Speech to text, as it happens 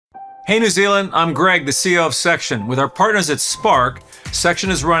Hey New Zealand, I'm Greg, the CEO of Section. With our partners at Spark, Section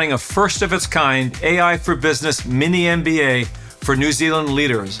is running a first-of-its-kind AI for Business Mini MBA for New Zealand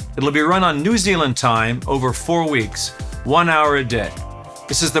leaders. It'll be run on New Zealand time over 4 weeks, 1 hour a day.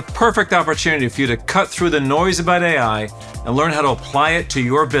 This is the perfect opportunity for you to cut through the noise about AI and learn how to apply it to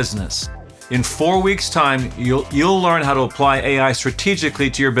your business. In 4 weeks' time, you'll learn how to apply AI strategically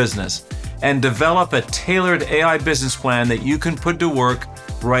to your business and develop a tailored AI business plan that you can put to work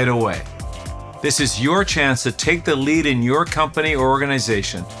right away. This is your chance to take the lead in your company or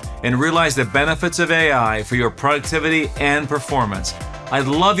organization and realize the benefits of AI for your productivity and performance. I'd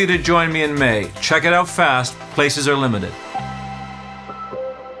love you to join me in May. Check it out fast. Places are limited.